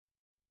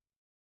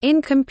In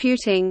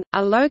computing,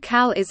 a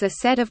locale is a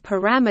set of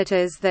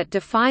parameters that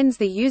defines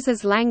the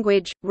user's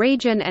language,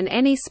 region and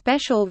any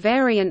special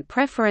variant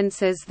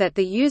preferences that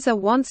the user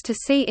wants to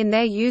see in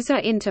their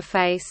user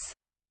interface.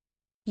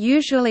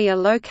 Usually a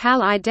locale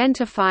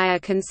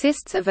identifier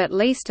consists of at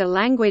least a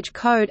language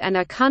code and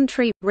a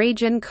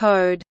country/region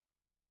code.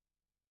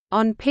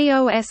 On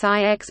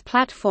POSIX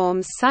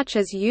platforms such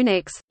as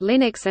Unix,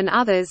 Linux and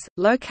others,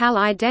 locale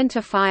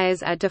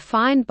identifiers are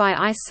defined by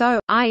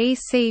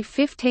IEC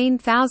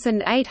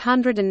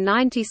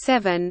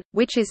 15897,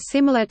 which is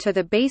similar to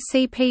the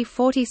BCP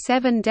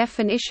 47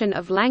 definition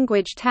of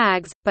language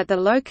tags, but the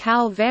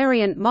locale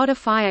variant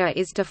modifier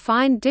is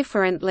defined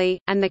differently,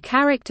 and the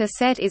character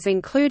set is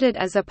included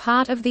as a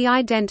part of the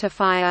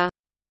identifier.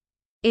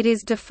 It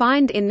is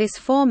defined in this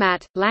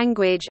format: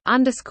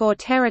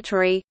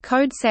 language_territory,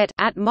 codeset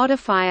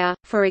 @modifier.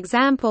 For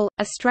example,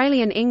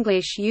 Australian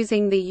English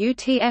using the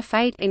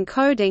UTF-8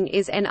 encoding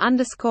is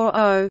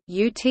N_O,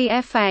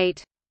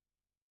 UTF-8.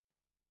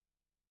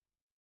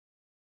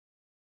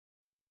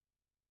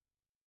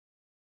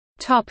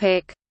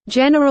 Topic: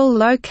 General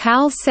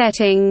locale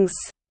settings.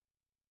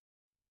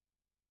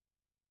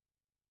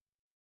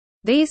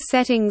 These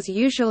settings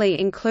usually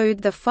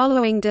include the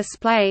following: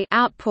 display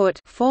output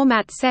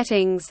format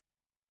settings,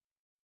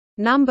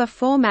 number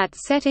format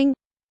setting,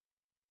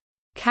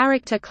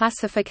 character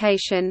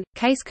classification,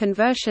 case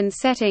conversion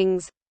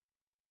settings,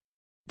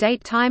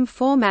 datetime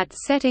format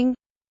setting,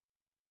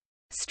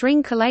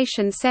 string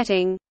collation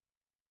setting,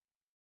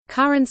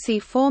 currency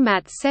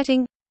format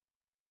setting,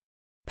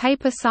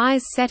 paper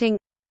size setting,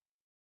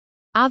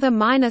 other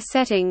minor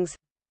settings.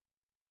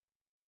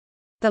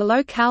 The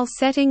locale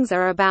settings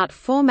are about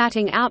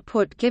formatting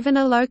output given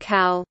a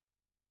locale.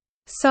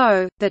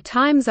 So, the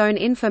time zone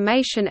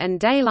information and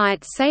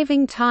daylight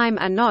saving time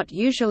are not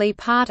usually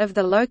part of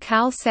the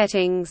locale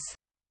settings.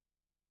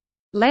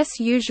 Less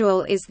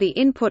usual is the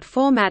input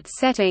format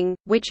setting,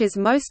 which is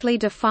mostly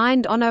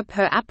defined on a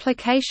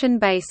per-application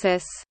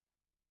basis.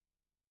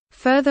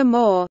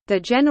 Furthermore, the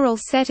general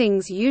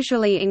settings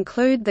usually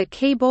include the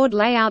keyboard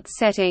layout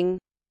setting.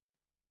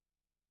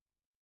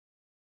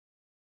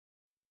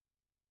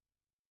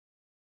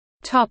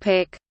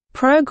 Topic: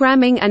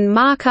 Programming and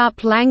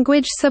markup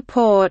language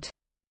support.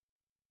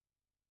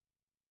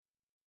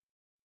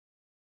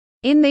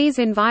 In these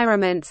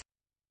environments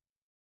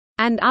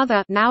and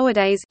other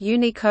nowadays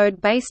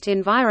Unicode-based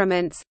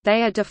environments,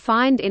 they are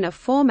defined in a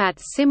format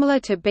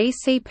similar to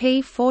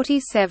BCP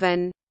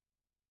 47.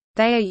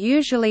 They are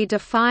usually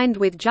defined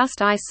with just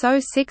ISO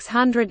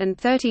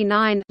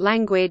 639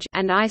 language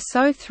and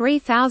ISO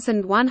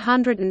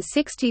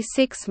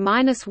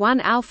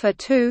 3166-1 alpha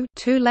 2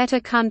 two-letter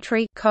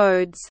country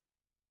codes.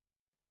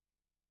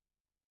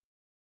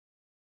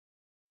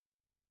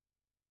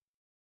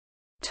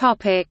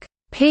 Topic: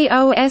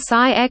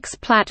 POSIX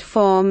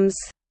platforms.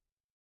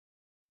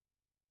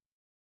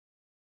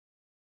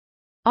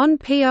 On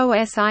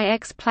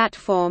POSIX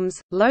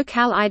platforms,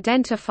 locale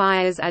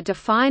identifiers are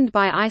defined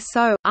by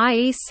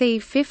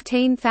IEC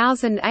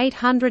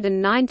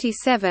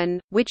 15897,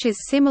 which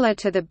is similar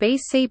to the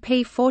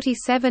BCP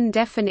 47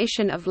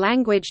 definition of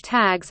language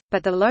tags,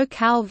 but the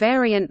locale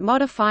variant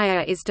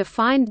modifier is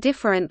defined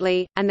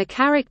differently, and the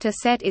character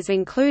set is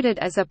included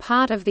as a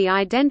part of the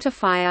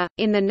identifier.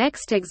 In the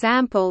next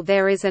example,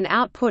 there is an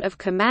output of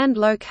command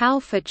locale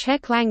for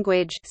Czech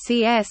language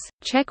 (CS,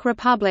 Czech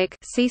Republic)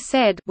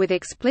 with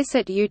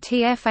explicit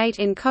UTF-8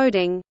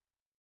 encoding.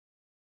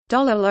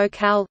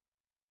 $locale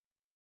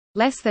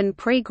less than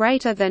pre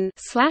greater than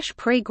 /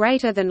 pre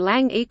greater than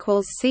lang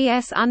equals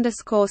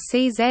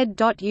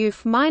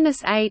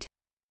CS_CZ.UF-8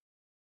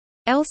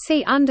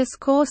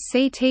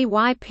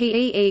 LC_CTYPE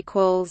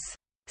equals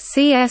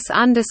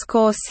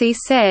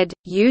CS_CZ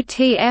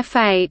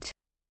UTF-8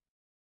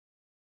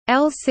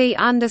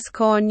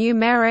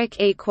 LC_numeric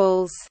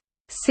equals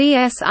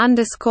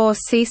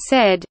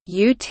CS_CZ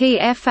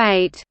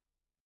UTF-8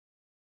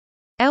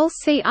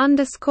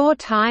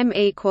 LC_time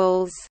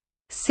equals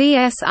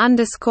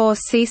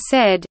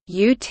CS_CZ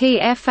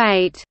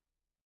UTF-8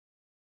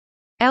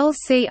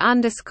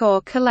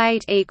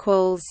 LC_collate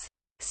equals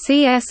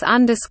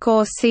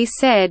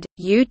CS_CZ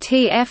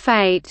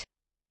UTF-8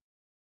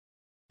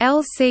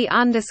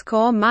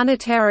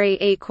 LC_monetary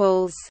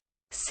equals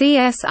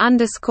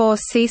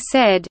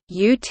CS_CZ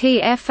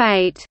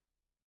UTF-8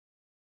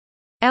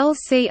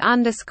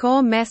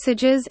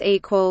 LC_messages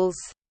equals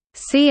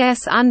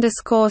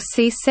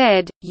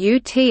CS_CZ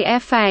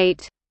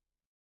UTF-8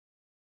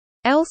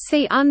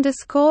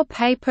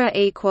 LC_paper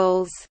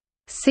equals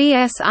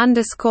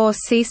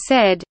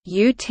CS_CZ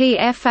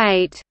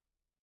UTF-8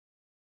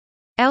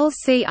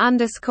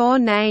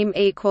 LC_name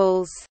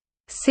equals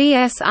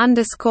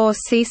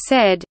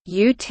CS_CZ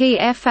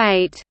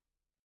UTF-8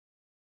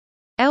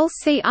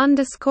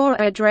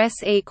 LC_address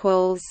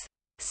equals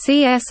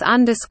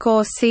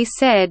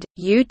CS_CZ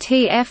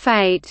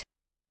UTF-8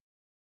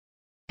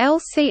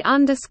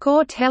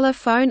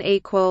 LC_telephone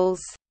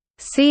equals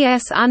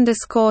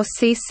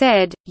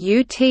CS_CZ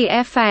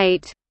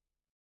UTF-8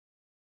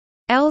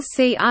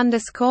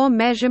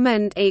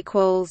 LC_measurement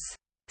equals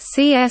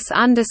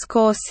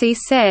CS_C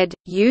said,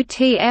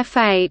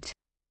 UTF-8.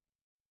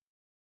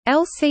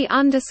 LC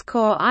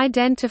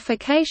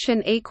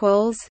identification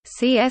equals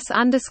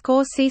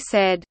CS_C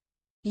said,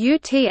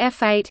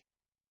 UTF-8.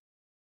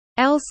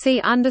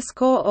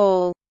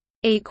 LC_all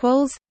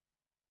equals.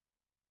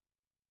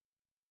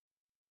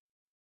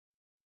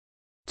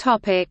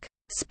 Topic: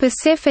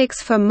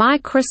 Specifics for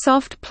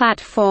Microsoft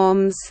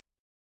platforms.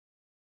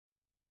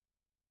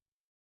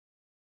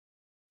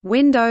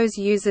 Windows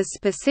uses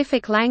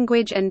specific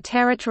language and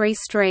territory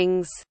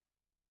strings.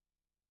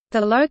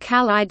 The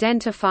Locale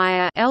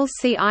identifier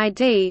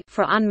 (LCID)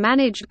 for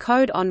unmanaged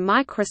code on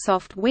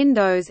Microsoft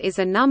Windows is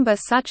a number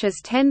such as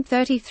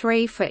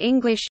 1033 for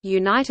English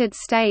United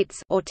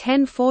States or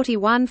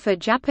 1041 for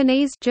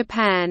Japanese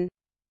Japan.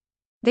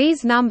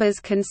 These numbers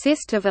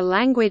consist of a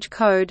language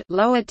code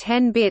lower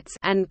 10 bits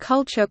and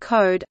culture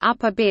code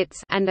upper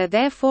bits and are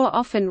therefore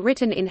often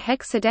written in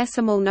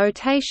hexadecimal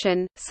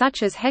notation,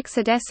 such as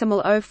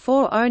hexadecimal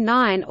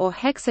 0409 or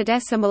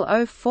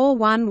hexadecimal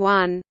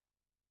 0411.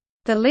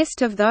 The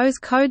list of those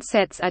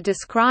codesets are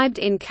described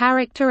in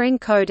character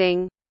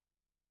encoding.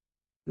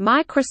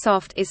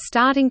 Microsoft is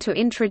starting to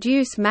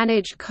introduce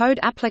managed code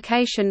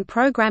application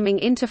programming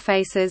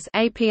interfaces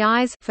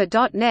 (APIs) for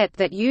 .NET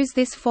that use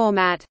this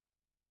format.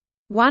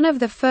 One of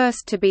the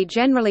first to be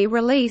generally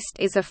released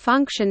is a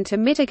function to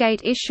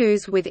mitigate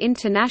issues with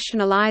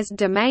internationalized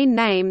domain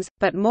names,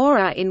 but more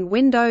are in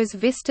Windows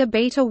Vista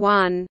Beta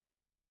 1.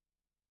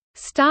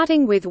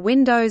 Starting with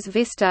Windows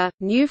Vista,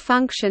 new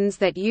functions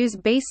that use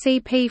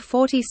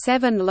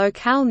BCP47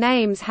 locale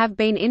names have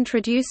been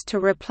introduced to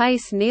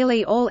replace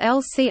nearly all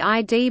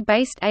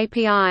LCID-based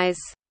APIs.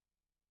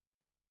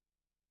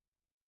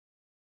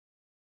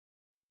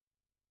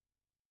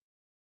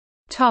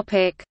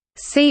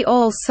 See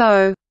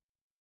also: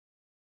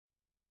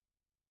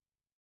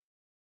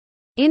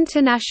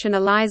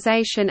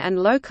 Internationalization and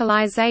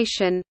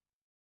localization,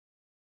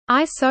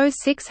 ISO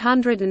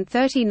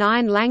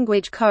 639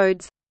 language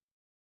codes,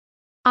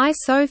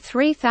 ISO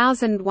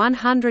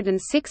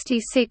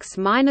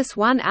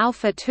 3166-1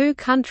 Alpha 2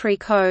 country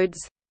codes,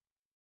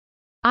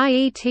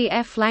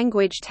 IETF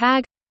language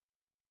tag,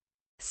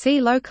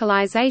 C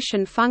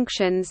localization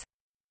functions,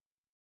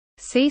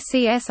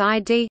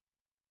 CCSID,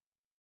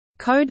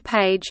 code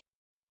page,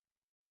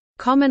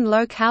 common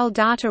locale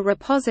data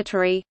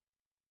repository,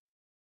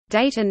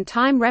 date and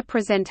time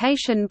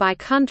representation by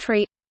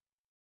country,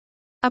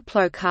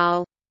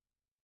 Locale.